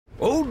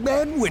Old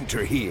Man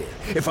Winter here.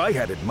 If I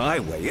had it my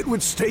way, it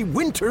would stay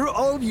winter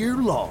all year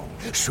long.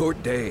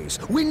 Short days,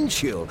 wind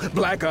chill,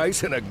 black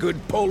ice, and a good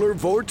polar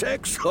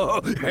vortex.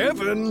 Oh,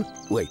 heaven!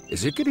 Wait,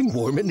 is it getting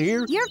warm in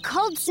here? Your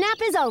cold snap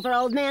is over,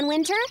 Old Man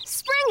Winter.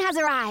 Spring has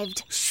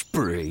arrived.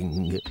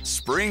 Spring.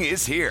 Spring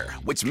is here,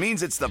 which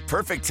means it's the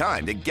perfect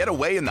time to get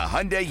away in the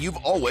Hyundai you've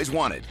always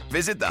wanted.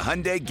 Visit the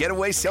Hyundai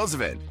Getaway Sales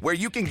Event, where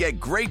you can get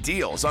great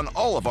deals on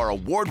all of our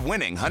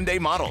award-winning Hyundai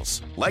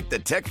models, like the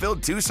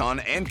tech-filled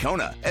Tucson and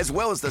Kona, as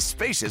well as the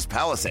spacious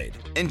Palisade.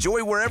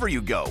 Enjoy wherever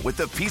you go with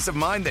the peace of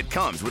mind that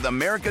comes with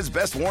America's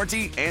best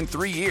warranty and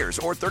 3 years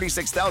or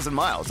 36,000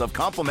 miles of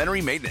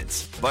complimentary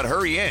maintenance. But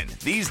hurry in,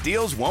 these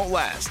deals won't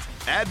last.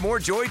 Add more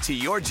joy to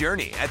your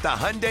journey at the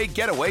Hyundai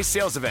Getaway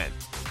Sales Event.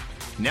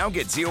 Now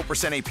get 0%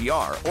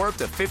 APR or up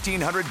to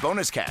 $1,500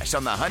 bonus cash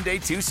on the Hyundai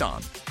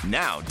Tucson.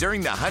 Now,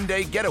 during the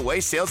Hyundai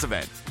Getaway Sales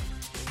Event.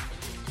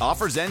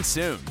 Offers end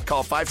soon.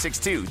 Call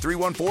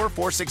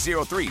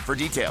 562-314-4603 for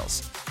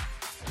details.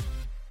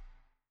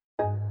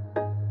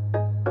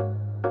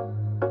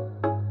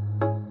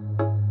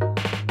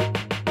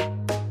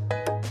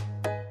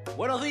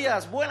 Buenos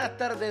días, buenas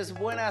tardes,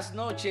 buenas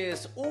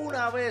noches.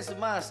 Una vez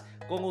más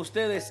con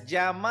ustedes,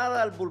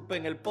 Llamada al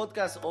Bullpen, el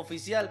podcast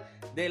oficial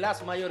de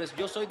las mayores.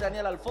 Yo soy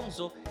Daniel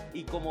Alfonso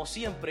y como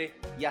siempre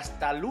y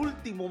hasta el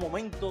último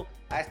momento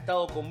ha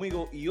estado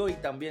conmigo y hoy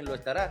también lo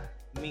estará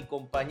mi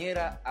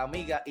compañera,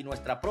 amiga y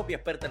nuestra propia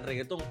experta en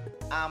reggaetón,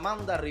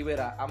 Amanda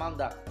Rivera.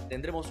 Amanda,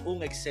 tendremos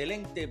un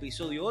excelente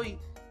episodio hoy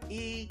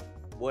y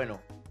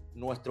bueno,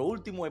 nuestro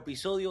último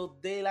episodio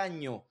del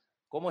año.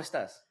 ¿Cómo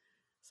estás?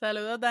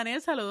 Saludos,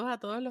 Daniel, saludos a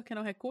todos los que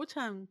nos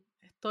escuchan.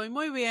 Estoy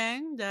muy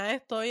bien, ya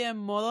estoy en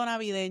modo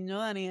navideño,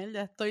 Daniel,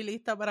 ya estoy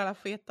lista para las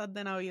fiestas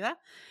de Navidad.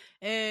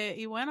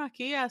 Y bueno,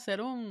 aquí a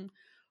hacer un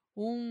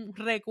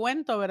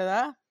recuento,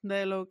 ¿verdad?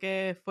 De lo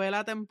que fue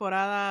la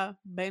temporada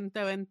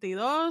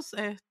 2022,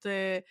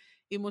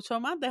 y mucho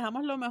más.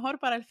 Dejamos lo mejor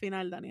para el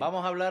final, Daniel.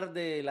 Vamos a hablar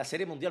de la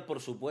Serie Mundial, por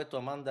supuesto,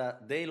 Amanda,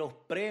 de los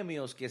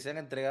premios que se han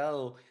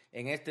entregado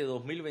en este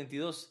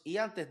 2022. Y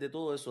antes de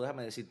todo eso,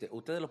 déjame decirte,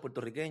 ustedes los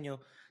puertorriqueños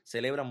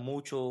celebran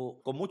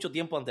con mucho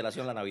tiempo de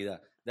antelación la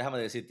Navidad. Déjame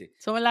decirte.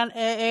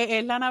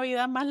 Es la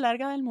Navidad más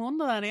larga del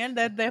mundo, Daniel.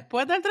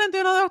 Después del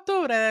 31 de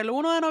octubre, del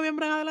 1 de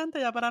noviembre en adelante,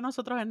 ya para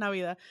nosotros es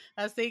Navidad.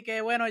 Así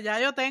que bueno, ya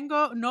yo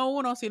tengo no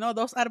uno, sino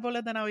 2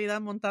 árboles de Navidad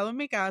montados en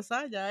mi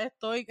casa. Ya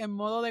estoy en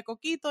modo de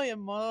coquito y en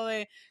modo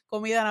de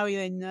comida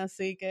navideña.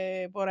 Así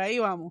que por ahí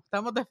vamos,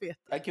 estamos de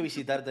fiesta. Hay que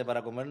visitarte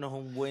para comernos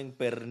un buen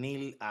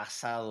pernil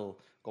asado,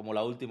 como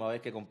la última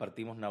vez que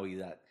compartimos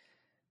Navidad.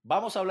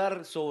 Vamos a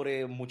hablar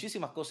sobre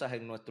muchísimas cosas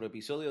en nuestro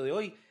episodio de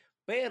hoy,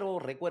 pero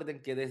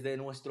recuerden que desde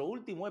nuestro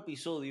último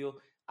episodio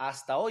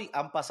hasta hoy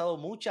han pasado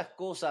muchas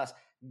cosas.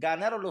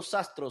 Ganaron los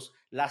Astros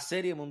la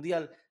Serie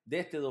Mundial de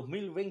este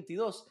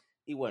 2022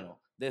 y bueno,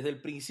 desde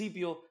el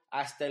principio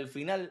hasta el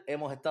final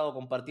hemos estado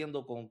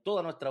compartiendo con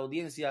toda nuestra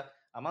audiencia,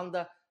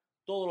 Amanda,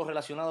 todo lo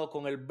relacionado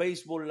con el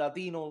béisbol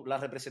latino, la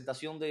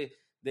representación de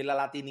la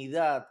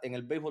latinidad en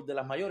el béisbol de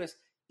las mayores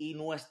y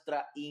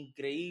nuestra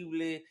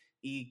increíble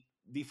y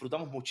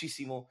disfrutamos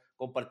muchísimo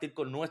compartir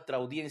con nuestra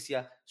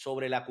audiencia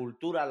sobre la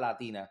cultura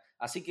latina.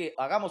 Así que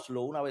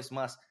hagámoslo una vez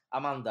más,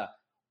 Amanda,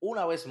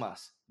 una vez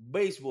más,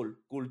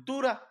 béisbol,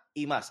 cultura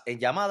y más, en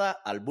Llamada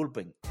al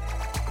Bullpen.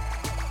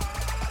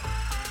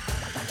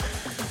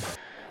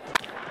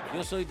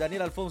 Yo soy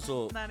Daniel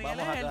Alfonso. Daniel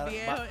es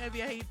el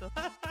viejito.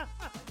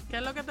 ¿Qué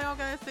es lo que tengo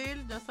que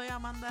decir? Yo soy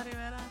Amanda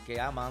Rivera. Que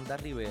Amanda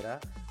Rivera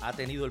ha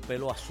tenido el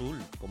pelo azul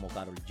como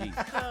Karol G.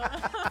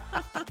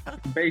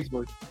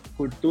 Béisbol,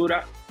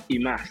 cultura y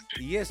más.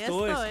 Y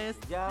esto es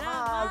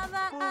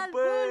Llamada al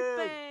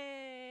Bullpen.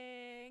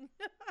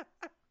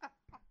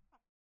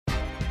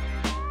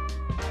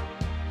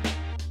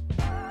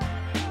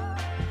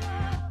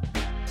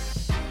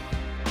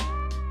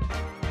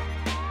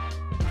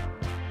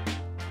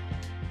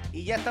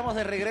 Y ya estamos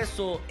de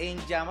regreso en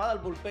Llamada al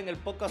Bullpen, el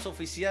podcast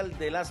oficial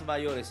de las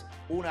mayores.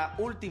 Una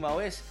última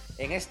vez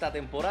en esta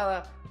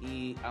temporada.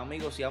 Y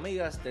amigos y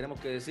amigas, tenemos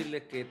que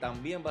decirles que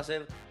también va a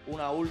ser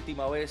una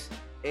última vez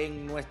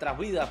en nuestras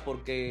vidas,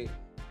 porque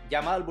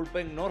Llamada al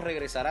Bullpen no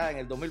regresará en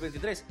el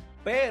 2023.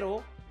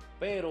 Pero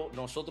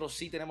nosotros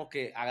sí tenemos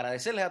que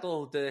agradecerles a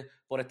todos ustedes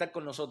por estar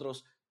con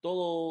nosotros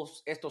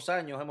todos estos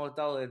años. Hemos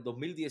estado desde el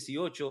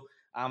 2018,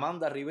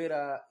 Amanda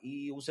Rivera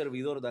y un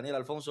servidor, Daniel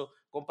Alfonso,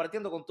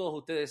 compartiendo con todos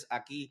ustedes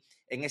aquí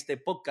en este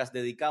podcast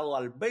dedicado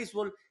al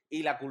béisbol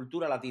y la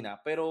cultura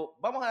latina. Pero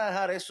vamos a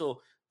dejar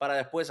eso para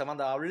después,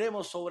 Amanda.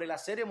 Hablemos sobre la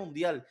Serie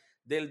Mundial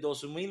del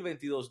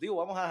 2022.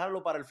 Vamos a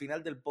dejarlo para el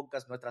final del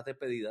podcast, nuestras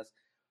despedidas.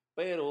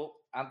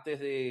 Pero antes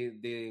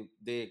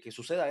de que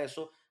suceda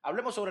eso,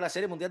 hablemos sobre la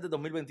Serie Mundial del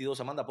 2022,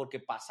 Amanda,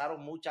 porque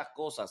pasaron muchas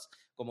cosas,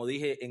 como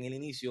dije en el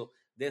inicio,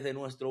 desde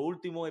nuestro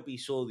último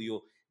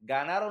episodio.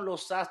 Ganaron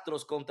los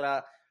Astros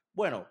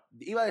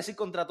iba a decir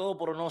contra todo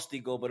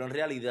pronóstico, pero en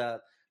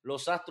realidad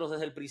los Astros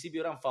desde el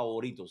principio eran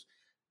favoritos.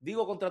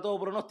 Digo contra todo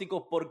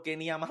pronóstico porque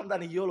ni Amanda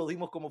ni yo lo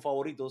dimos como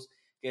favoritos.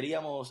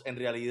 Queríamos, en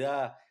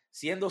realidad,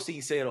 siendo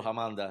sinceros,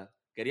 Amanda,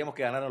 Queríamos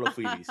que ganaran los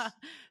Phillies.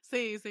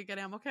 Sí,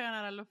 queríamos que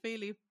ganaran los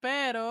Phillies,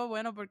 pero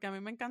bueno, porque a mí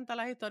me encantan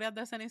las historias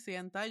de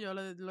Cenicienta, yo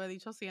lo he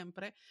dicho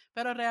siempre,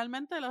 pero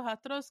realmente los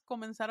Astros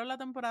comenzaron la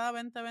temporada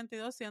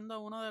 2022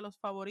 siendo uno de los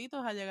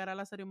favoritos a llegar a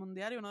la Serie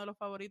Mundial y uno de los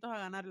favoritos a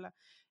ganarla.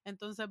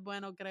 Entonces,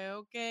 bueno,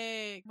 creo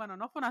que, bueno,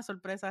 no fue una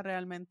sorpresa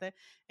realmente.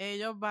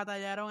 Ellos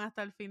batallaron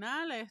hasta el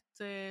final,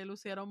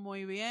 lucieron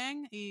muy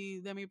bien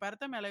y de mi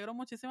parte me alegro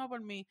muchísimo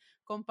por mis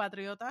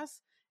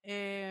compatriotas.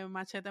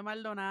 Machete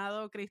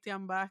Maldonado,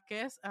 Cristian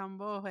Vázquez,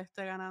 ambos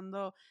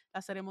ganando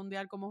la Serie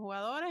Mundial como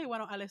jugadores, y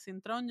bueno, Alex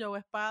Cintrón, Joe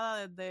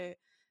Espada desde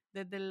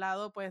el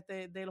lado pues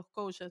de los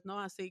coaches,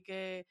 ¿no? Así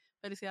que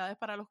felicidades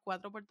para los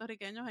 4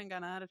 puertorriqueños en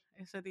ganar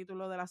ese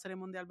título de la Serie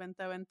Mundial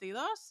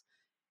 2022.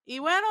 Y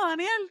bueno,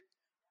 Daniel,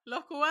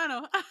 los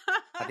cubanos.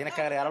 Tienes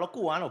que agregar a los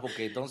cubanos,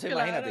 porque entonces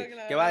Claro, imagínate, ¿qué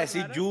claro, va a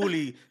decir claro.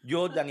 Julie,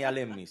 Jordan y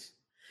Alemis?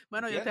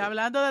 Bueno, yo estoy ¿Entiendes?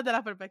 hablando desde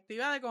la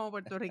perspectiva de como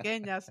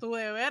puertorriqueña. Su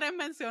deber es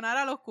mencionar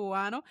a los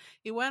cubanos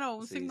y bueno,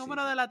 un Sí,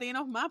 sinnúmero sí. de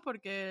latinos más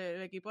porque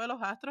el equipo de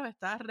los Astros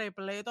está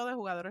repleto de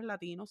jugadores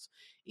latinos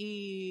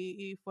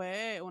y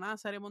fue una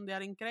serie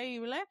mundial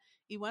increíble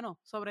y bueno,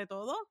 sobre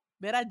todo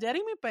ver a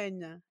Jeremy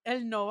Peña,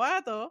 el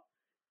novato,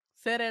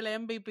 ser el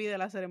MVP de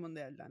la Serie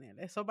Mundial, Daniel.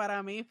 Eso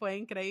para mí fue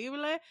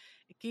increíble.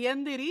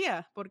 ¿Quién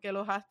diría? Porque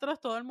los Astros,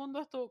 todo el mundo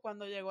estuvo,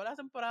 cuando llegó la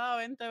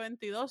temporada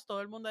 2022,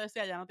 todo el mundo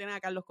decía, ya no tienen a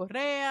Carlos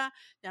Correa,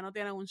 ya no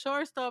tienen un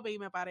shortstop, y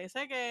me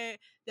parece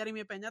que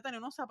Jeremy Peña tenía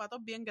unos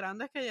zapatos bien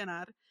grandes que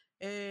llenar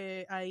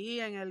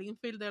ahí en el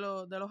infield de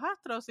los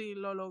Astros, y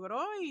lo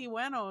logró, y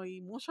bueno, y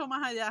mucho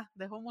más allá,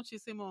 dejó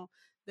muchísimo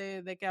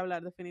de qué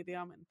hablar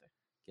definitivamente.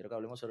 Quiero que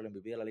hablemos sobre el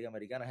MVP de la Liga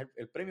Americana. Es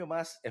el premio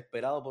más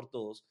esperado por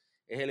todos,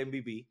 es el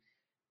MVP,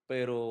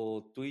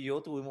 pero tú y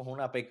yo tuvimos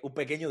un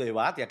pequeño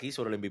debate aquí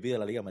sobre el MVP de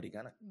la Liga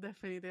Americana.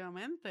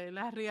 Definitivamente.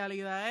 La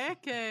realidad es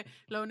que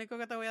lo único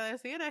que te voy a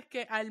decir es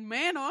que al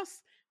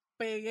menos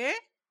pegué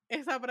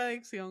esa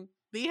predicción.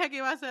 Dije que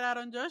iba a ser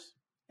Aaron Judge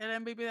el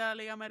MVP de la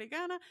Liga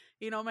Americana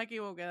y no me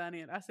equivoqué,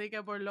 Daniel. Así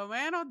que por lo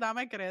menos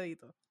dame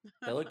crédito.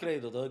 Te doy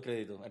crédito, te doy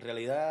crédito. En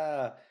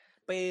realidad,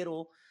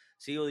 pero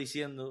sigo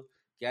diciendo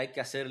que hay que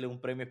hacerle un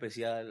premio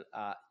especial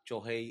a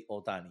Shohei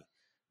Ohtani.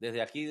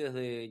 Desde aquí,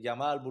 desde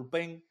llamada al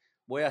bullpen,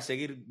 voy a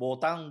seguir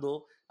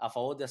votando a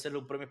favor de hacerle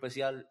un premio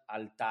especial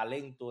al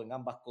talento en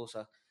ambas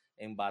cosas,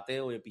 en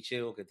bateo y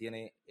picheo que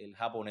tiene el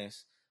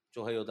japonés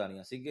Shohei Ohtani.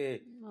 Así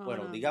que,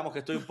 bueno, digamos que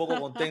estoy un poco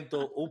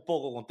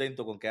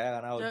contento con que haya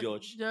ganado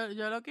George.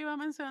 Yo lo que iba a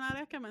mencionar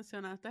es que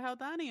mencionaste a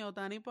Ohtani.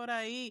 Ohtani por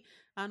ahí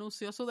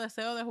anunció su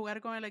deseo de jugar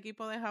con el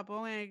equipo de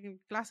Japón en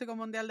el Clásico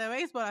Mundial de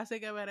Béisbol,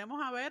 así que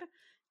veremos a ver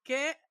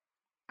qué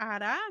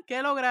hará,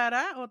 qué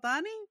logrará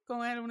Ohtani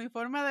con el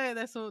uniforme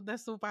de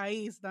su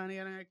país,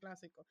 Daniel, en el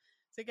Clásico.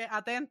 Así que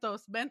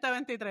atentos,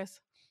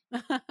 2023.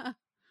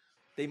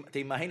 Te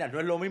imaginas, no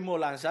es lo mismo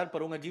lanzar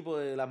por un equipo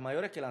de las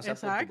mayores que lanzar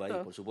por tu país,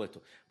 Exacto. por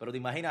supuesto. Pero te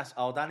imaginas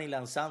a Ohtani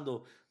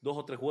lanzando 2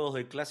 o 3 juegos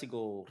del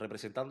clásico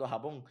representando a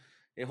Japón.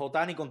 Es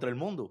Ohtani contra el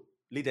mundo,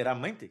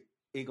 literalmente.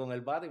 Y con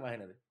el bate,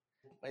 imagínate.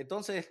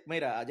 Entonces,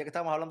 mira, ya que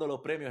estamos hablando de los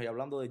premios y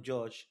hablando de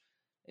George,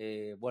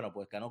 bueno,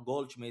 pues ganó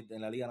Goldschmidt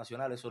en la Liga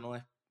Nacional, eso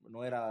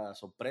no era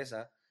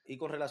sorpresa. Y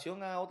con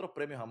relación a otros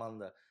premios,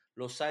 Amanda,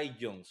 los Cy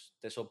Youngs,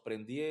 ¿te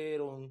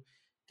sorprendieron?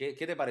 ¿Qué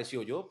te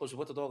pareció? Yo, por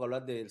supuesto, tengo que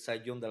hablar del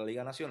Cy Young de la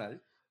Liga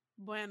Nacional.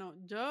 Bueno,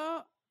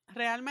 yo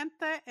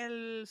realmente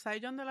el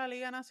Cy Young de la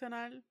Liga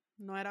Nacional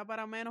no era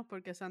para menos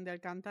porque Sandy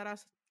Alcántara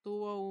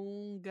tuvo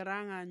un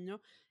gran año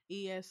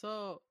y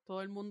eso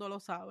todo el mundo lo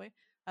sabe.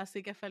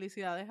 Así que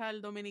felicidades al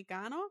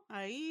dominicano,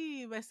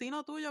 ahí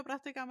vecino tuyo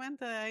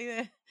prácticamente de ahí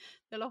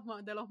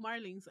de los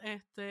Marlins.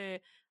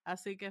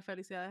 Así que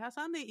felicidades a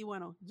Sandy. Y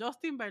bueno,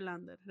 Justin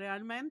Verlander,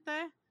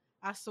 realmente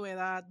a su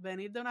edad,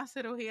 venir de una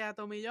cirugía a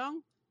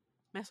tomillón,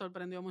 me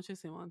sorprendió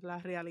muchísimo. La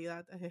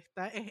realidad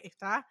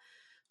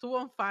estuvo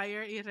on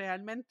fire y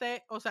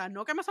realmente, o sea,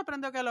 no que me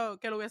sorprendió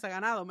que lo hubiese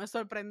ganado, me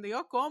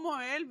sorprendió cómo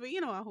él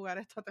vino a jugar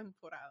esta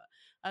temporada.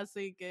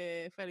 Así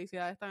que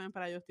felicidades también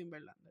para Justin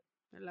Verlander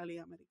en la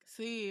Liga América.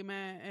 Sí,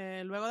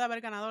 luego de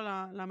haber ganado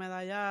la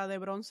medalla de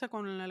bronce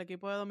con el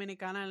equipo de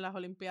Dominicana en las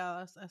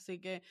Olimpiadas. Así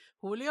que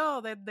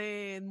Julio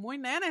desde muy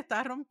nene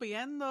está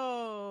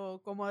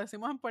rompiendo, como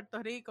decimos en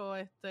Puerto Rico,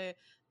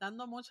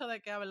 dando mucho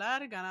de qué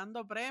hablar,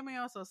 ganando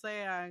premios, o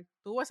sea,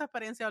 tuvo esa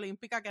experiencia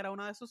olímpica que era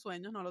uno de sus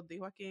sueños, nos lo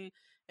dijo aquí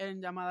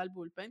en llamada al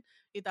bullpen.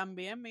 Y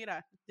también,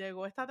 mira,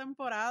 llegó esta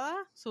temporada,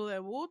 su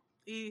debut,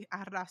 y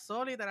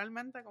arrasó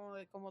literalmente,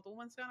 como tú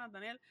mencionas,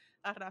 Daniel,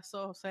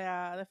 arrasó. O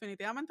sea,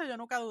 definitivamente yo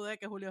nunca dudé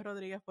que Julio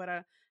Rodríguez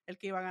fuera el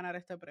que iba a ganar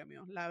este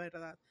premio, la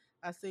verdad.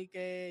 Así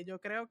que yo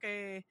creo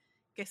que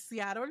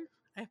Seattle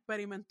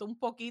experimentó un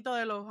poquito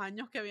de los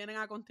años que vienen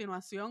a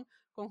continuación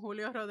con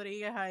Julio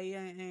Rodríguez ahí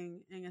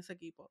en ese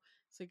equipo.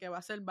 Así que va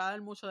a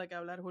dar mucho de qué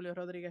hablar Julio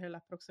Rodríguez en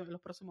los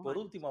próximos Por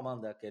años. último,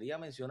 Amanda, quería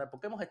mencionar,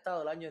 porque hemos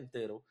estado el año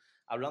entero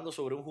hablando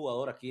sobre un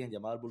jugador aquí en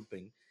llamada al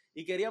bullpen,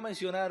 y quería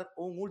mencionar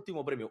un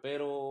último premio,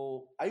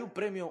 pero hay un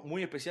premio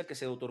muy especial que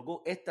se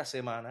otorgó esta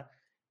semana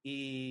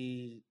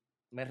y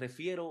me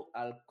refiero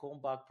al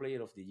Comeback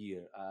Player of the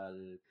Year,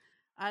 al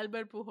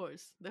Albert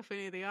Pujols,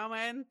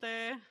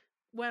 definitivamente.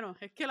 Bueno,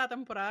 es que la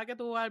temporada que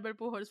tuvo Albert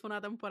Pujols fue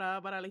una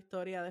temporada para la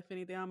historia,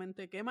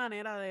 definitivamente. Qué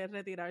manera de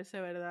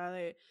retirarse, ¿verdad?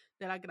 De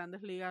las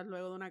grandes ligas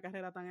luego de una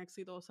carrera tan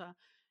exitosa.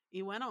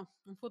 Y bueno,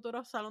 un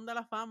futuro Salón de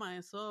la Fama,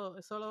 eso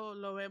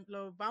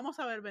lo vamos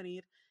a ver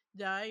venir.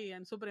 Ya y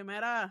en su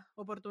primera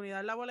oportunidad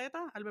en la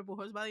boleta, Albert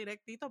Pujols va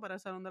directito para el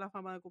Salón de la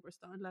Fama de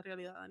Cooperstown, es la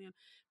realidad, Daniel.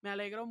 Me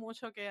alegro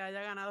mucho que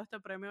haya ganado este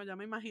premio, ya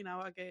me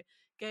imaginaba que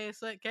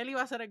él iba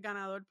a ser el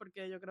ganador,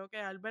 porque yo creo que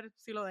Albert,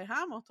 si lo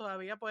dejamos,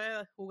 todavía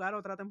puede jugar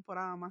otra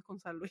temporada más con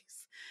San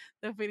Luis,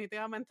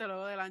 definitivamente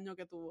luego del año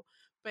que tuvo.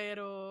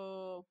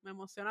 Pero me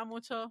emociona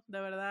mucho,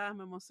 de verdad,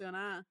 me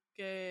emociona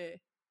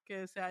que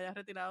se haya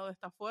retirado de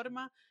esta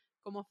forma,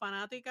 como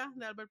fanática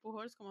de Albert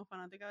Pujols, como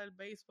fanática del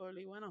béisbol,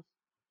 y bueno,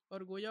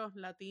 orgullo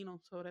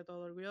latino, sobre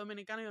todo, orgullo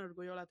dominicano y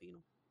orgullo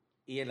latino.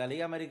 Y en la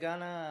Liga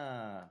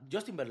Americana,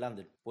 Justin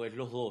Verlander, pues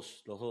los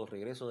dos,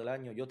 regreso del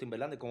año, Justin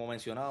Verlander, como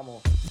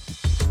mencionábamos.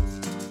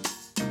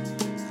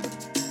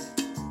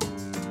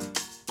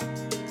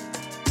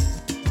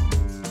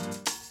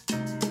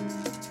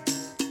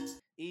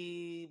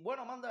 Y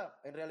bueno, Amanda,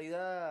 en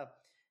realidad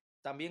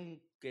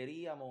también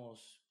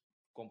queríamos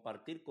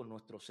compartir con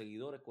nuestros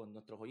seguidores, con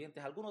nuestros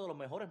oyentes, algunos de los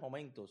mejores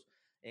momentos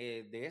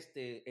de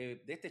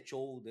este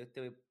show, de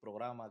este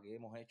programa que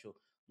hemos hecho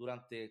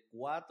durante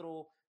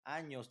 4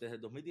 años, desde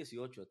el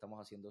 2018 estamos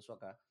haciendo eso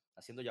acá,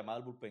 haciendo llamada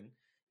al bullpen,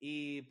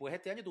 y pues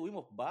este año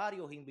tuvimos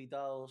varios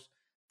invitados,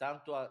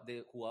 tanto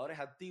de jugadores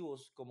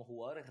activos como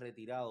jugadores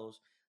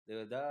retirados. De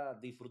verdad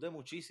disfruté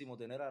muchísimo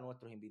tener a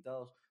nuestros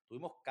invitados.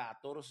 Tuvimos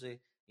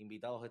 14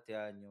 invitados este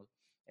año,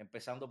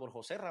 empezando por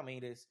José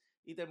Ramírez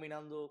y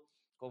terminando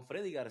con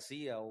Freddy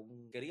García.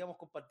 Queríamos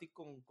compartir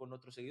con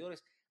nuestros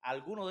seguidores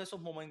algunos de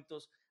esos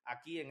momentos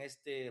aquí en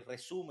este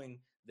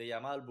resumen de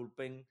llamada al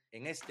bullpen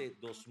en este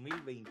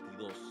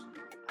 2022.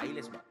 Ahí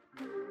les va.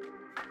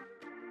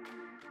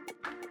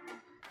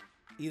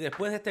 Y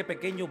después de este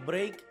pequeño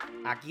break,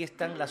 aquí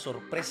están las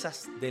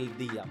sorpresas del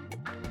día.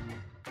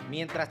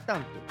 Mientras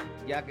tanto,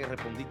 ya que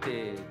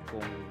respondiste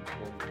con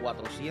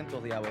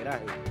 400 de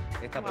averaje,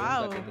 esta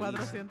pregunta que te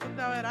 400 hice.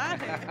 De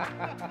averaje.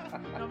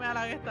 No me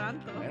halagues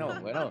tanto.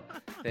 Bueno,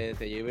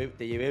 te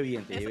llevé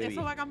bien,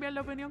 Eso va a cambiar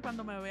de opinión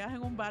cuando me veas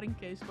en un batting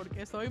cage,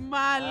 porque soy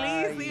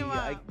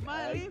malísima.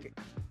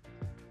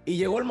 Y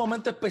llegó el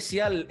momento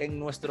especial en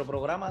nuestro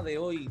programa de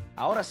hoy.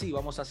 Ahora sí,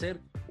 vamos a hacer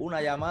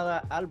una llamada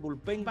al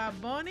bullpen. ¿Bad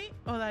Bunny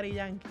o Daddy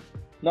Yankee?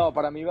 No,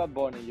 para mí Bad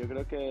Bunny. Yo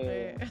creo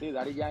que sí,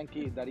 Daddy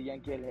Yankee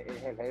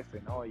es el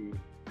jefe, ¿no?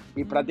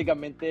 Y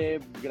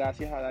prácticamente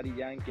gracias a Daddy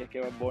Yankee es que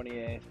Bad Bunny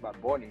es Bad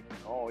Bunny,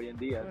 ¿no? Hoy en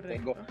día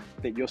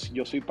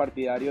yo soy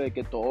partidario de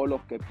que todos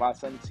los que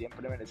pasan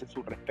siempre merecen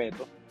su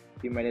respeto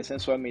y merecen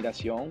su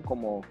admiración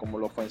como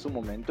lo fue en su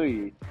momento,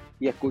 y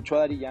escucho a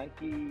Daddy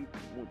Yankee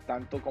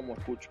tanto como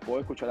puedo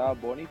escuchar a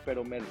Bad Bunny,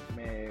 pero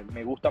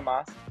me gusta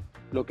más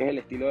lo que es el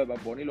estilo de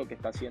Bad Bunny, lo que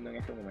está haciendo en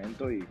este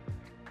momento, y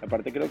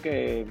aparte creo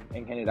que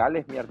en general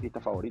es mi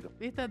artista favorito.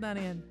 ¿Viste,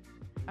 Daniel?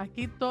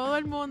 Aquí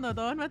todos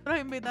nuestros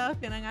invitados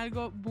tienen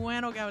algo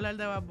bueno que hablar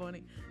de Bad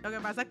Bunny. Lo que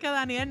pasa es que a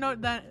Daniel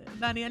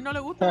no le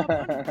gusta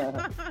Bad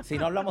Bunny. Si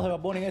no hablamos de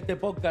Bad Bunny en este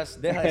podcast,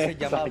 deja de ser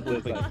llamado al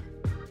bullpen.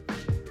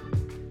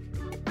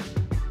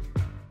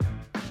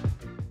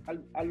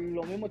 A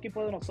los mismos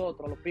equipos de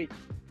nosotros, a los pitchers.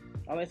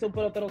 A veces un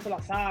pelotero se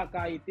la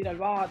saca y tira el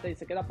bate y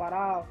se queda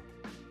parado.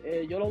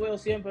 Yo lo veo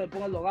siempre, le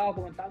pongo el logado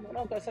comentando,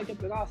 no, que eso hay que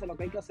pegarse, lo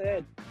que hay que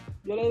hacer.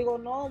 Yo le digo,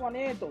 no,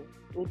 manito,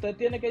 usted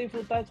tiene que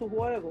disfrutar su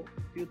juego.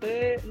 Si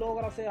usted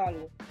logra hacer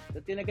algo,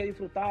 usted tiene que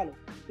disfrutarlo.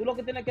 Tú lo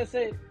que tienes que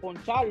hacer es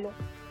poncharlo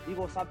y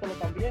gozártelo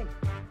también.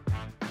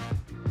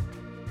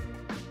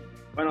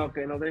 Bueno,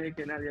 que no deje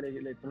que nadie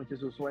le tronche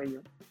su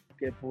sueño,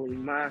 que por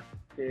más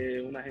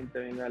que una gente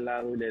venga al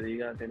lado y le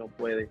diga que no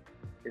puede,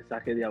 que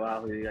saque de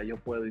abajo y diga yo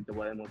puedo y te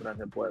voy a demostrar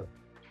que puedo.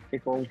 Que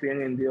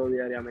confíen en Dios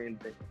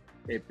diariamente,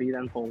 que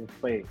pidan con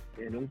fe,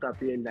 que nunca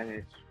pierdan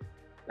eso.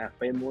 La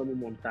fe mueve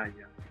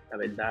montaña. La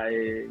verdad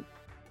es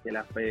que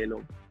la fe es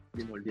lo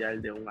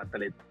primordial de un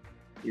atleta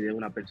y de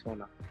una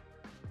persona.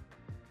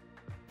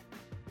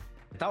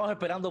 Estamos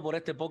esperando por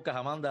este podcast,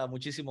 Amanda,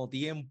 muchísimo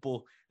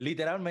tiempo,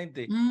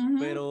 literalmente,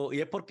 pero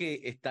y es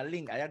porque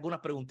Starling, hay algunas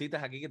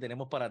preguntitas aquí que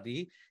tenemos para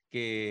ti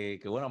que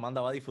bueno,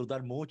 Amanda va a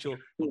disfrutar mucho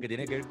porque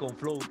tiene que ver con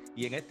flow,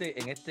 y en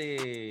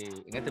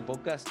este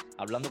podcast,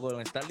 hablando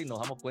con Starling, nos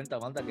damos cuenta,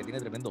 Amanda, que tiene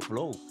tremendo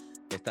flow,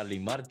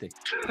 Starling Marte.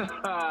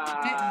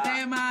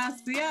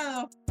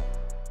 Demasiado.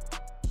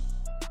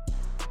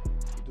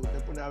 Si tú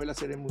te pones a ver la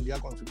Serie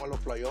Mundial cuando fuimos a los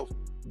playoffs,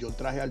 yo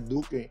traje al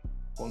Duque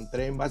con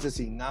 3 envases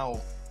asignados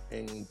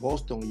en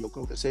Boston, y yo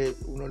creo que ese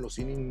es uno de los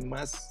innings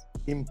más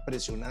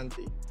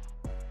impresionantes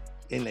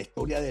en la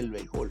historia del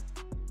béisbol.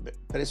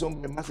 3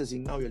 hombres más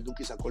designados y el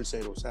Duque sacó el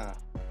 0. O sea,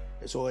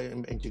 eso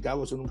en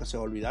Chicago eso nunca se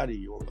va a olvidar,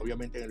 y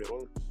obviamente en el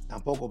béisbol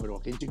tampoco, pero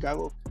aquí en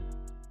Chicago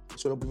eso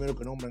es lo primero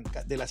que nombran.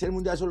 De la Serie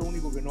Mundial eso es lo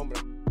único que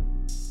nombran.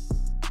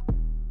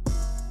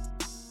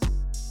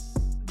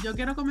 Yo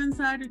quiero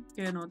comenzar,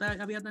 que no te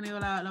había tenido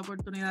la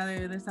oportunidad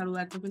de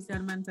saludarte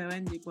oficialmente,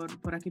 Benji,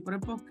 por aquí por el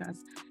podcast,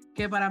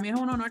 que para mí es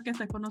un honor que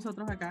estés con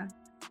nosotros acá,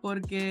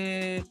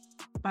 porque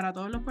para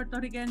todos los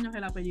puertorriqueños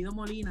el apellido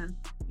Molina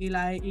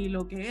y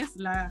lo que es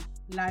la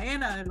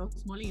era de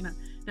los Molina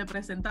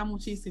representa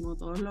muchísimo.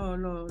 Todos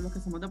los que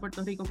somos de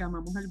Puerto Rico, que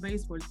amamos el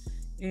béisbol,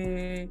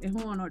 es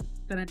un honor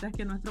tenerte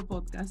aquí en nuestro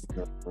podcast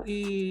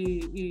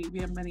y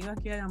bienvenido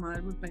aquí a Llamada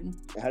al Bullpen.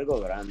 Es algo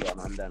grande,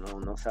 Amanda,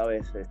 no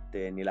sabes,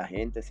 ni la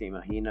gente se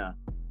imagina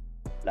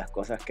las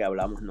cosas que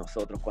hablamos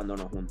nosotros cuando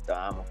nos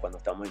juntamos, cuando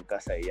estamos en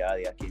casa de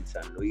Yadi aquí en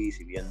San Luis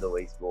y viendo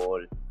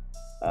béisbol,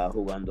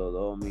 jugando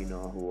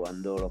dominos,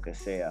 jugando lo que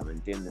sea, ¿me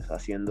entiendes?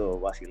 Vacilando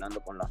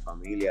con la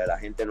familia. La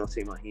gente no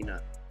se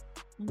imagina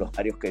los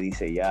comentarios que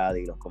dice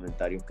Yadi, los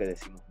comentarios que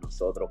decimos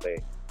nosotros,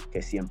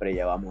 que siempre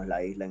llevamos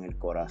la isla en el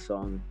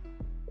corazón,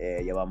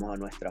 llevamos a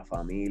nuestra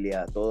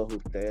familia, a todos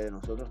ustedes.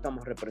 Nosotros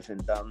estamos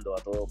representando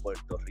a todo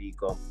Puerto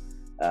Rico.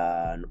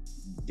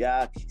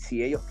 Ya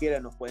si ellos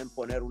quieren nos pueden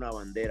poner una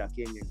bandera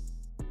aquí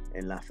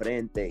en la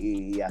frente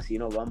y así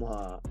nos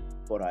vamos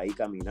por ahí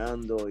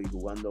caminando y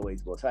jugando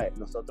béisbol. ¿Sabes?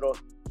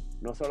 Nosotros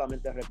no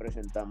solamente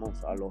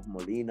representamos a los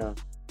Molina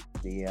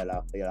y a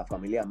la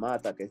familia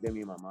Mata, que es de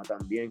mi mamá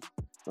también.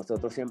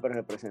 Nosotros siempre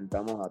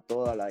representamos a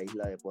toda la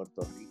isla de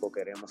Puerto Rico.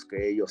 Queremos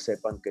que ellos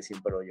sepan que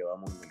siempre lo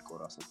llevamos en el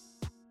corazón.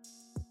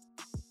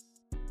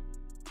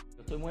 Yo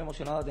estoy muy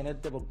emocionado de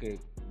tenerte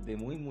porque de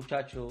muy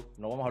muchacho,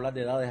 no vamos a hablar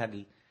de edades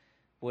aquí,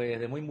 pues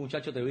de muy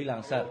muchacho te vi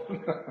lanzar.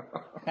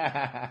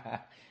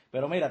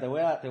 Pero mira, te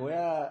voy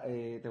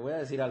a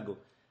decir algo.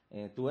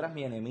 Tú eras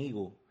mi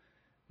enemigo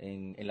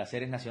en las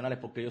series nacionales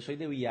porque yo soy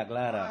de Villa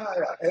Clara.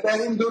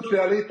 Eres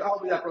industrialista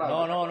o Villa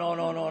Clara.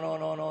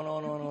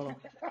 No.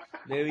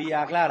 De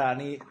Villa Clara,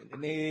 ni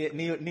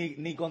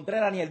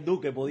Contreras ni el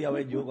Duque podía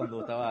ver yo cuando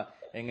estaba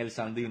en el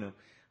Sandino.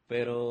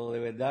 Pero de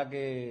verdad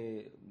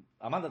que,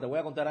 Amanda, te voy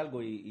a contar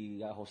algo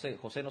y a José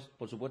no,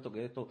 por supuesto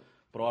que esto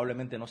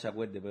probablemente no se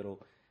acuerde,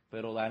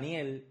 pero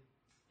Daniel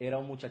era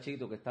un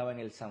muchachito que estaba en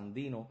el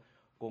Sandino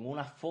con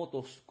unas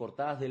fotos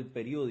cortadas del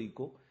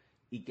periódico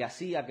y que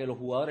hacía que los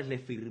jugadores le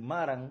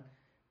firmaran,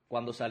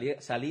 cuando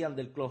salían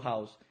del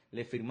clubhouse,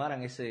 le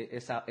firmaran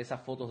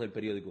esas fotos del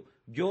periódico.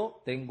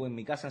 Yo tengo en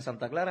mi casa en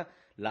Santa Clara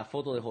la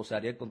foto de José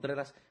Ariel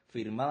Contreras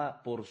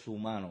firmada por su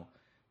mano.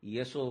 Y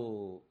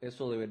eso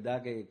de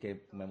verdad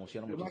que me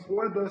emociona mucho. Yo me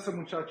acuerdo de ese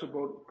muchacho,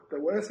 te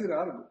voy a decir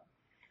algo.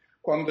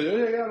 Cuando yo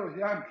llegué a los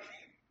Yankees,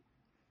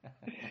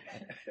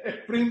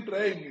 sprint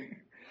training,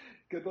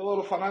 que todos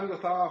los fanáticos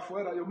estaban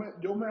afuera,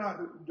 yo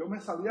me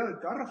salía del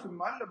carro a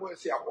firmarle, porque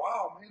decía,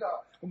 wow, mira,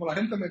 como la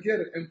gente me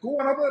quiere. En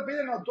Cuba no te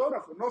piden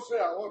autógrafos, no sé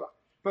ahora.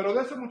 Pero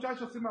de ese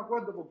muchacho sí me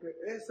acuerdo, porque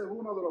ese es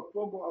uno de los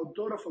pocos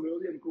autógrafos de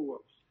hoy en Cuba.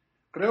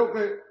 Creo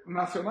que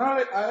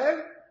nacionales a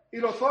él y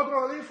los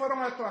otros de ahí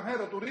fueron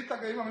extranjeros, turistas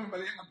que iban y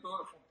pedían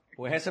autógrafos.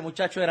 Pues ese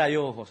muchacho era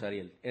yo, José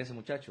Ariel. Ese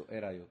muchacho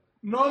era yo.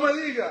 No me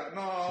digas,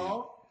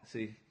 no.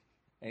 Sí.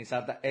 En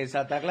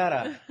Santa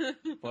Clara.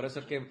 Por eso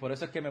es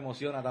que me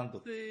emociona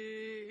tanto.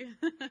 Sí.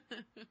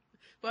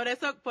 Por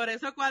eso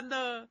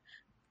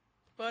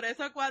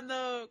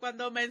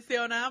cuando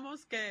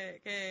mencionamos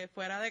que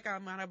fuera de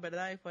cámara,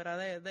 ¿verdad? Y fuera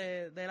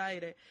del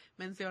aire,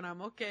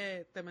 mencionamos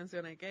te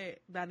mencioné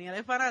que Daniel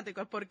es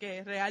fanático, es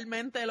porque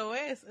realmente lo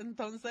es.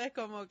 Entonces,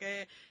 como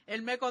que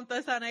él me contó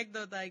esa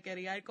anécdota y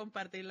quería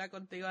compartirla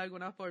contigo de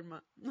alguna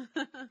forma.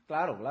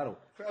 Claro.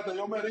 Fíjate,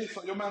 yo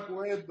me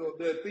acuerdo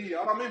de ti,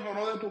 ahora mismo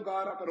no de tu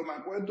cara, pero me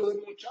acuerdo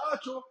del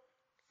muchacho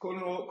con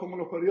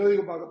los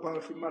periódicos para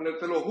firmarle,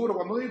 te lo juro.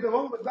 Cuando dijiste,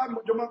 vamos, ¿verdad?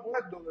 Yo me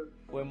acuerdo de...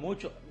 Fue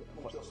muchos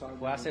años.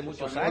 Fue hace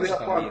muchos años.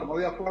 También. No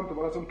digas cuánto,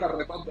 parece un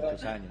carretón de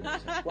muchos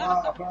años.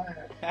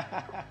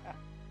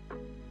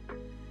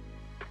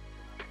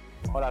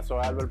 Hola, soy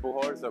Albert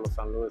Pujols de los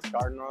San Luis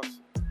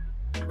Cardinals.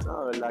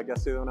 La verdad que ha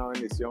sido una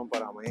bendición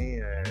para mí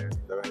de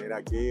venir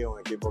aquí, un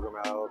equipo que me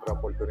ha dado otra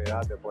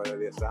oportunidad después de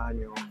 10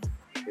 años.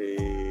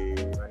 Y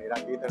venir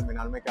aquí y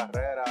terminar mi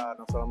carrera,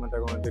 no solamente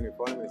con este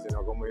uniforme,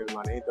 sino con mi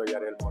hermanito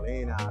Yariel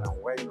Molina, Aaron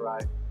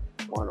Wainwright.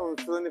 Bueno, un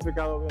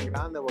significado bien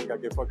grande porque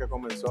aquí fue que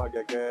comenzó, aquí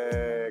es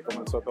que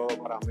comenzó todo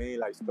para mí,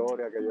 la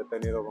historia que yo he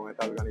tenido con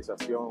esta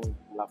organización,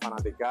 la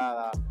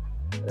fanaticada,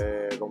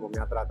 como me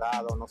ha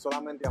tratado, no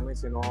solamente a mí,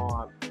 sino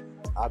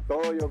a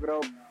todos, yo creo,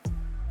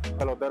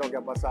 peloteros que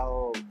han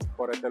pasado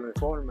por este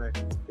uniforme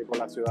y por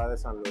la ciudad de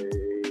San Luis.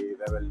 Y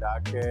de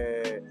verdad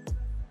que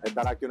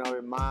estar aquí una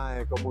vez más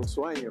es como un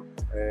sueño.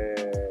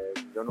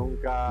 Yo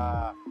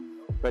nunca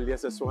perdí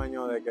ese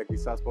sueño de que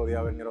quizás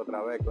podía venir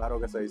otra vez. Claro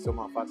que se hizo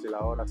más fácil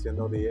ahora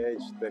siendo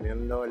DH,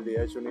 teniendo el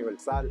DH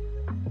universal.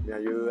 Me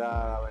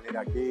ayuda a venir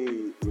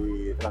aquí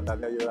y tratar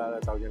de ayudar a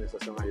esta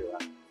organización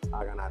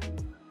a ganar.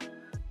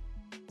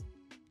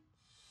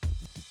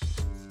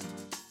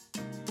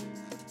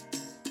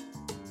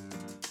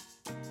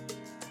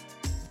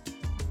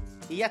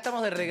 Y ya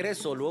estamos de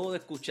regreso luego de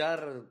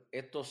escuchar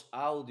estos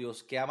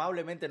audios que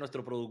amablemente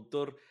nuestro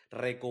productor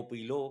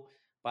recopiló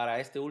para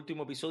este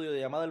último episodio de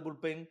Llamada al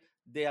Bullpen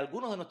de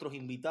algunos de nuestros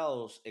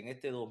invitados en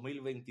este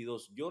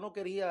 2022. Yo no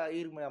quería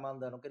irme,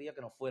 Amanda, no quería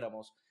que nos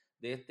fuéramos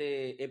de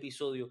este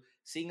episodio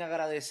sin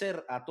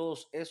agradecer a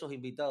todos esos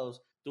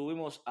invitados.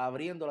 Tuvimos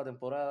abriendo la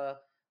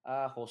temporada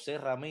a José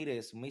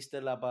Ramírez,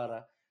 Mr. La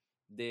Para,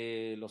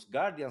 de los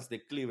Guardians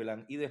de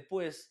Cleveland, y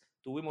después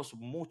tuvimos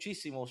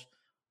muchísimos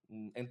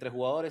entre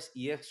jugadores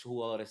y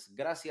exjugadores.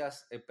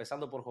 Gracias,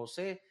 empezando por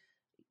José,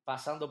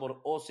 pasando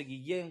por Ozzy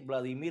Guillén,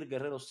 Vladimir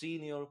Guerrero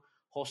Sr.,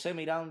 José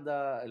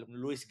Miranda,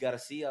 Luis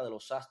García de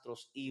los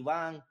Astros,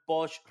 Iván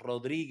Poch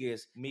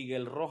Rodríguez,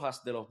 Miguel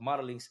Rojas de los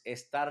Marlins,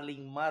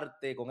 Starling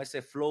Marte con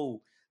ese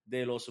flow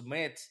de los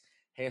Mets,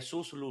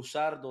 Jesús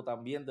Luzardo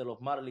también de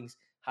los Marlins,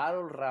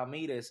 Harold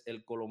Ramírez,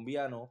 el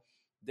colombiano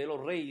de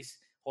los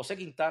Reyes, José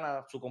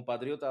Quintana, su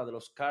compatriota de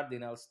los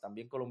Cardinals,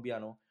 también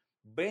colombiano,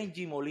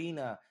 Benji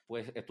Molina,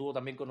 pues estuvo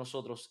también con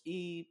nosotros,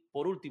 y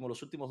por último,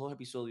 los últimos 2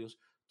 episodios,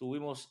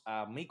 tuvimos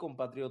a mi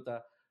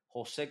compatriota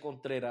José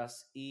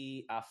Contreras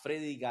y a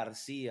Freddy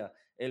García,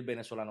 el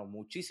venezolano.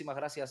 Muchísimas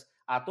gracias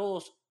a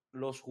todos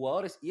los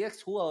jugadores y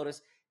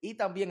exjugadores, y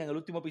también en el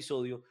último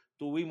episodio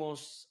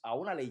tuvimos a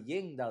una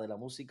leyenda de la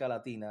música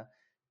latina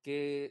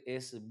que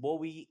es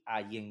Bobby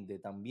Allende.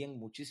 También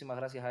muchísimas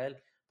gracias a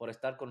él por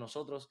estar con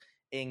nosotros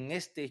en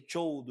este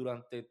show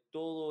durante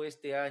todo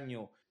este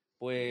año.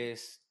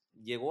 Pues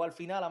llegó al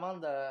final,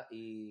 Amanda,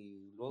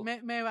 y luego,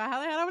 ¿Me vas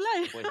a dejar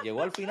hablar? Pues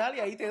llegó al final y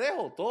ahí te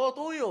dejo. Todo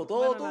tuyo,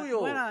 todo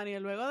tuyo. Bueno,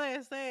 Daniel, luego de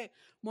ese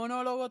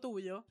monólogo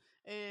tuyo,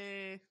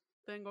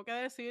 tengo que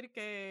decir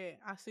que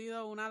ha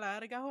sido una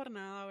larga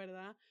jornada,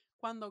 ¿verdad?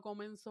 Cuando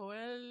comenzó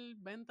el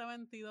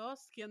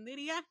 2022, ¿quién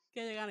diría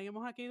que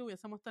llegaríamos aquí y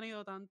hubiésemos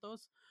tenido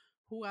tantos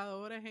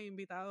jugadores e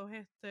invitados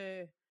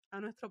a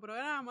nuestro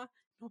programa?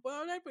 No puedo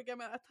hablar porque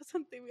me da este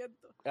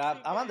sentimiento.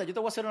 Amanda, yo te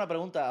voy a hacer una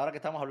pregunta ahora que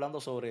estamos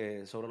hablando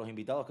sobre los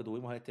invitados que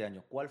tuvimos este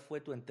año. ¿Cuál fue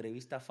tu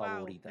entrevista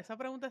favorita? Esa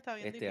pregunta está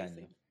bien este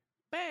difícil. Año?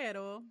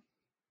 Pero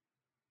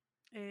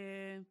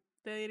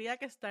te diría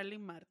que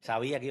Starling Marte.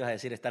 Sabía que ibas a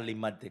decir Starling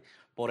Marte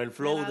por el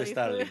flow de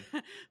Starling.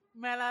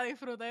 Me la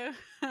disfruté.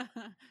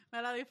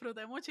 Me la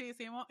disfruté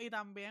muchísimo, y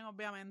también,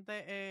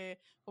 obviamente,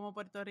 como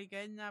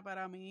puertorriqueña,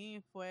 para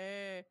mí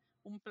fue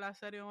un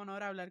placer y un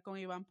honor hablar con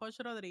Iván Poch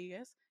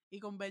Rodríguez y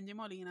con Benji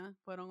Molina.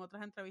 Fueron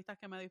otras entrevistas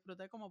que me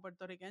disfruté como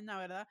puertorriqueña,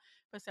 ¿verdad?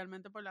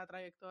 Especialmente por la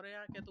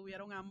trayectoria que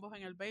tuvieron ambos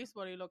en el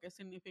béisbol y lo que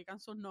significan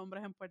sus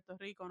nombres en Puerto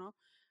Rico, ¿no?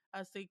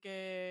 Así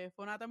que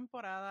fue una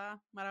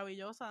temporada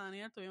maravillosa,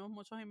 Daniel. Tuvimos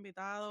muchos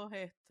invitados,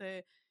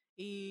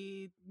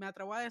 y me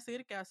atrevo a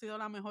decir que ha sido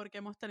la mejor que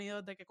hemos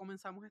tenido desde que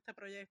comenzamos este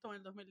proyecto en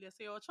el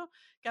 2018,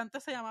 que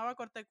antes se llamaba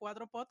Corte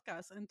 4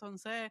 Podcast.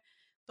 Entonces,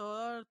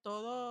 todos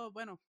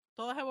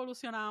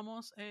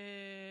evolucionamos.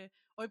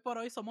 Hoy por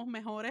hoy somos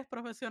mejores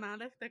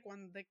profesionales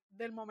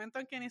del momento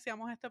en que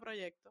iniciamos este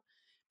proyecto.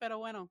 Pero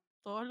bueno,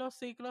 todos los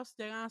ciclos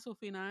llegan a su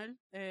final.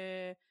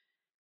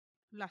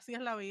 Así es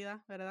la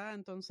vida, ¿verdad?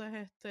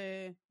 Entonces,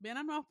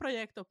 vienen nuevos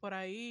proyectos por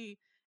ahí.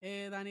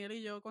 Daniel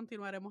y yo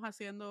continuaremos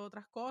haciendo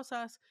otras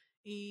cosas,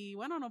 y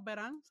bueno,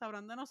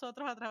 sabrán de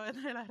nosotros a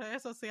través de las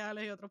redes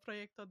sociales y otros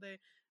proyectos de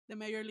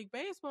Major League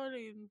Baseball,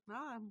 y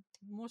nada,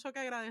 mucho que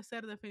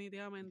agradecer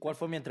definitivamente. ¿Cuál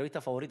fue mi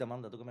entrevista favorita,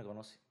 Amanda? Tú que me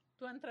conoces.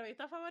 ¿Tu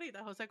entrevista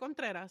favorita? José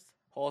Contreras.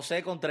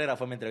 José Contreras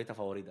fue mi entrevista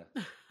favorita.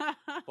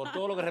 Por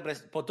todo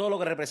lo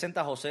que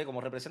representa José,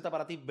 como representa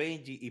para ti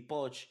Benji y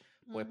Poch,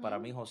 pues para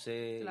mí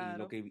José,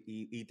 claro.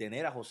 y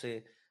tener a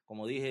José,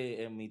 como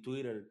dije en mi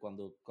Twitter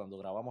cuando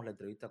grabamos la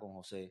entrevista con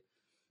José,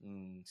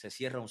 se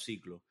cierra un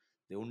ciclo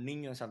de un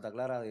niño en Santa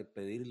Clara de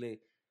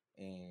pedirle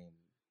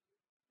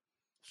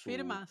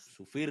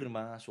su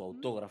firma, su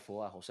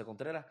autógrafo a José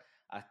Contreras,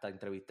 hasta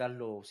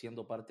entrevistarlo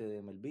siendo parte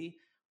de MLB.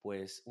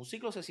 Pues un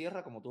ciclo se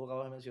cierra, como tú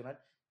acabas de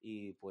mencionar,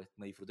 y pues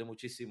me disfruté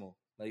muchísimo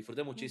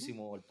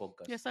el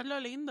podcast. Y eso es lo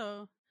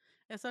lindo,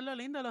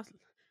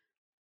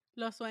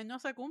 los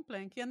sueños se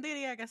cumplen. ¿Quién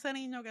diría que ese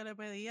niño que le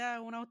pedía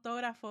un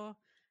autógrafo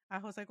a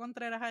José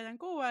Contreras allá en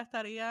Cuba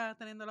estaría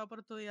teniendo la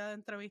oportunidad de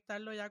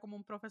entrevistarlo ya como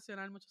un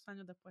profesional muchos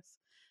años después?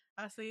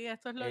 Así,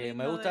 esto es lo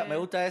lindo. Me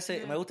gusta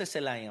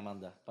ese line,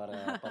 Amanda,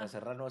 para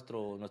cerrar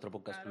nuestro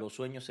podcast. Claro. Los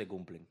sueños se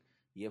cumplen,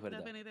 y es verdad.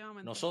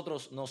 Definitivamente.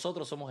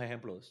 Nosotros somos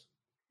ejemplos de eso.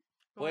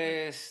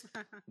 Pues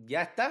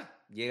ya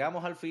está,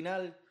 llegamos al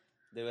final.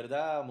 De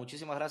verdad,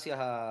 muchísimas gracias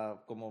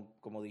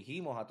como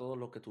dijimos, a todos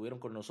los que estuvieron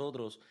con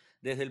nosotros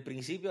desde el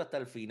principio hasta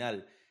el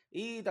final.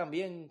 Y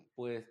también,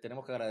 pues,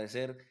 tenemos que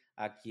agradecer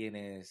a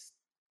quienes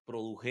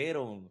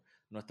produjeron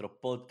nuestros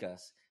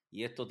podcasts.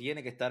 Y esto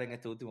tiene que estar en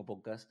este último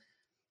podcast,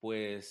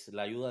 pues,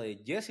 la ayuda de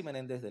Jesse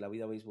Menéndez de La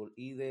Vida Béisbol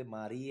y de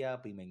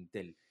María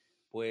Pimentel.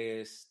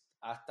 Pues,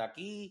 hasta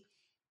aquí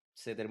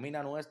se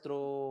termina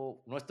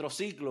nuestro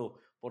ciclo,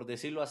 por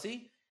decirlo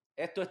así.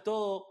 Esto es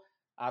todo.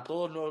 A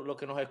todos los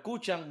que nos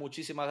escuchan,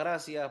 muchísimas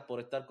gracias por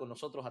estar con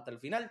nosotros hasta el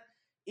final.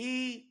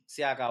 Y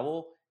se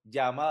acabó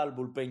Llamada al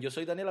Bullpen. Yo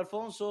soy Daniel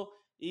Alfonso,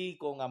 y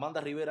con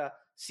Amanda Rivera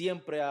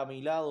siempre a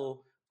mi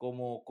lado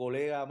como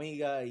colega,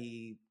 amiga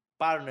y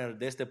partner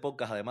de este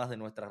podcast, además de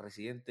nuestra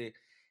residente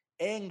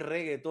en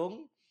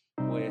reggaetón,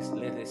 pues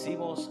les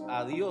decimos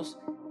adiós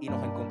y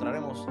nos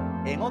encontraremos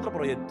en otro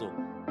proyecto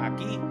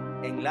aquí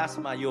en Las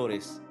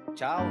Mayores.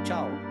 Chao,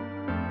 chao.